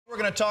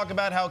going to talk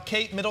about how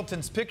Kate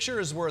Middleton's picture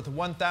is worth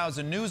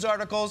 1,000 news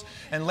articles,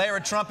 and Lara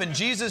Trump and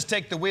Jesus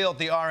take the wheel at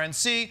the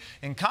RNC,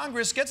 and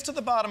Congress gets to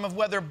the bottom of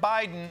whether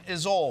Biden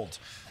is old.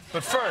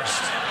 But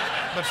first,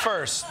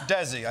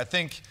 Desi, I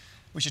think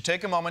we should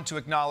take a moment to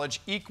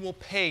acknowledge Equal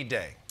Pay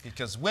Day,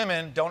 because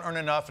women don't earn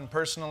enough, and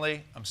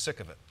personally, I'm sick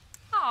of it.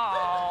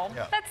 Oh,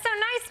 yeah. That's so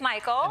nice,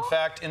 Michael. In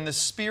fact, in the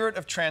spirit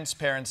of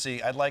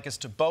transparency, I'd like us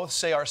to both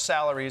say our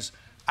salaries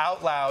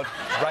out loud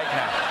right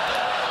now.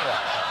 Yeah.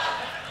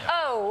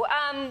 Oh,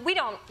 we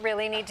don't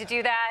really need to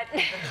do that.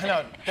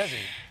 No, Desi,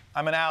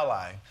 I'm an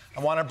ally. I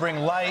want to bring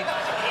light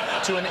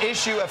to an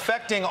issue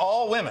affecting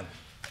all women.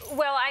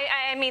 Well,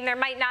 I mean, there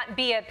might not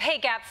be a pay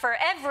gap for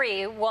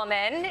every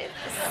woman.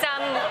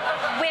 Some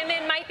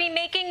women might be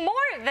making more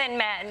than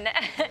men.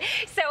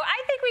 So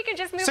I think we can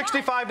just move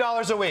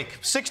 $65 a week.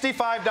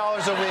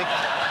 $65 a week.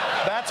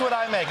 That's what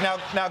I make.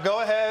 Now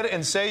go ahead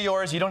and say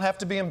yours. You don't have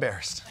to be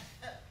embarrassed.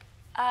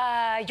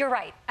 You're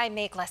right. I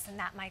make less than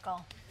that,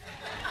 Michael.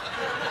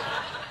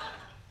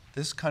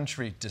 This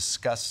country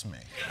disgusts me.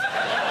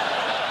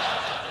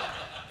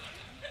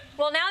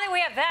 Well, now that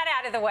we have that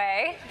out of the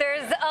way,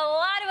 there's a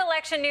lot of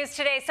election news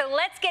today, so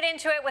let's get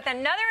into it with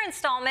another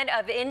installment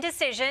of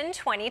Indecision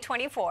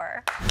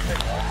 2024.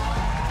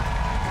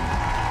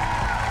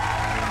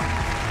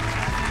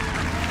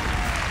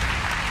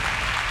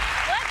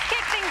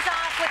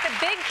 With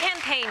the big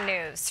campaign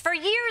news. For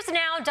years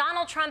now,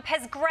 Donald Trump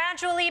has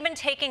gradually been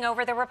taking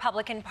over the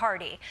Republican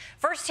Party.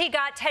 First, he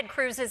got Ted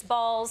Cruz's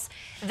balls,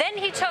 then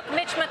he took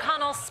Mitch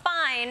McConnell's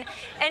spine,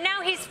 and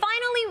now he's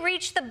finally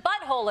reached the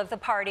butthole of the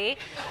party,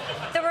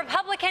 the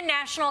Republican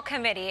National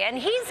Committee, and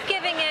he's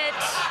giving it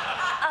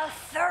a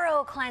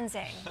thorough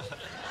cleansing.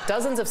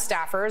 Dozens of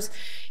staffers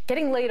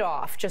getting laid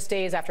off just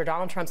days after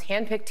Donald Trump's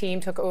handpicked team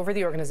took over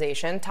the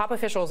organization. Top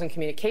officials in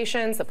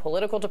communications, the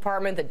political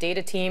department, the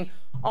data team,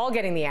 all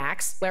getting the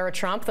axe. Lara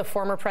Trump, the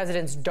former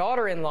president's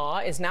daughter-in-law,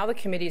 is now the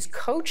committee's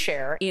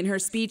co-chair. In her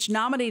speech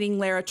nominating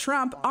Lara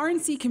Trump,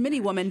 RNC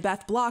committeewoman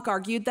Beth Block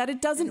argued that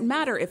it doesn't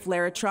matter if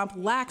Lara Trump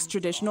lacks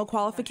traditional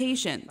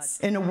qualifications.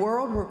 In a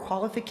world where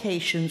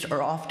qualifications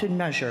are often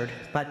measured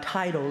by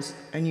titles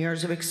and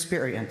years of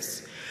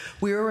experience,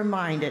 we are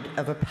reminded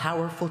of a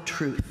powerful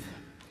truth.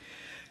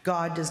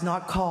 God does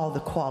not call the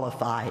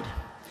qualified.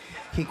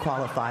 He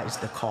qualifies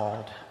the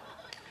called.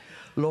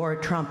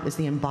 Lara Trump is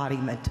the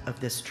embodiment of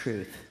this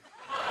truth.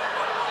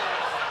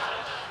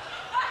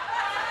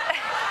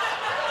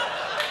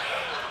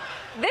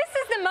 This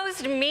is the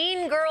most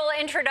mean girl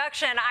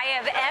introduction I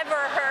have ever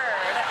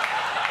heard.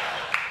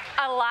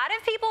 A lot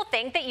of people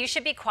think that you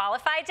should be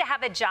qualified to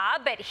have a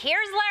job, but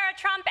here's Lara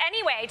Trump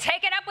anyway.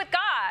 Take it up with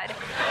God.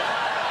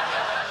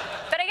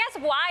 But I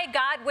guess why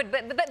God would,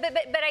 but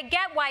I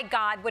get why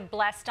God would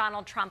bless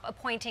Donald Trump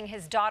appointing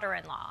his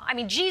daughter-in-law. I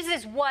mean,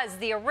 Jesus was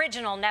the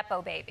original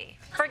Nepo baby.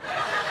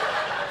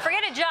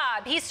 Forget a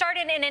job. He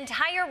started an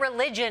entire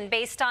religion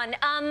based on,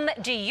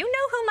 do you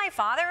know who my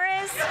father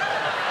is?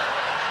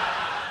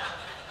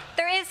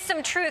 There is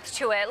some truth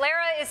to it.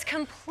 Lara is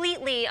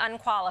completely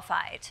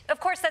unqualified. Of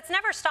course, that's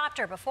never stopped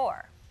her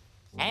before.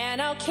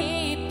 And I'll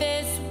keep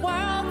this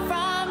world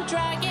from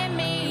dragging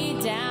me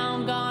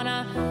down.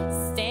 Gonna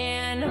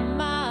stand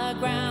my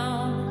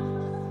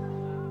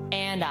ground,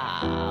 and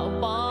I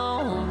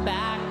won't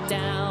back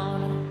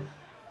down.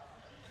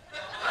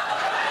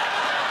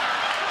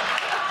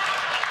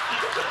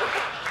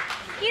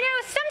 You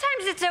know,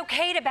 sometimes it's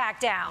okay to back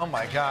down. Oh,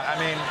 my God. I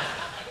mean,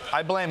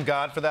 I blame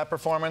God for that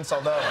performance,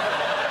 although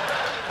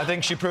I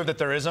think she proved that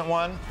there isn't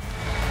one.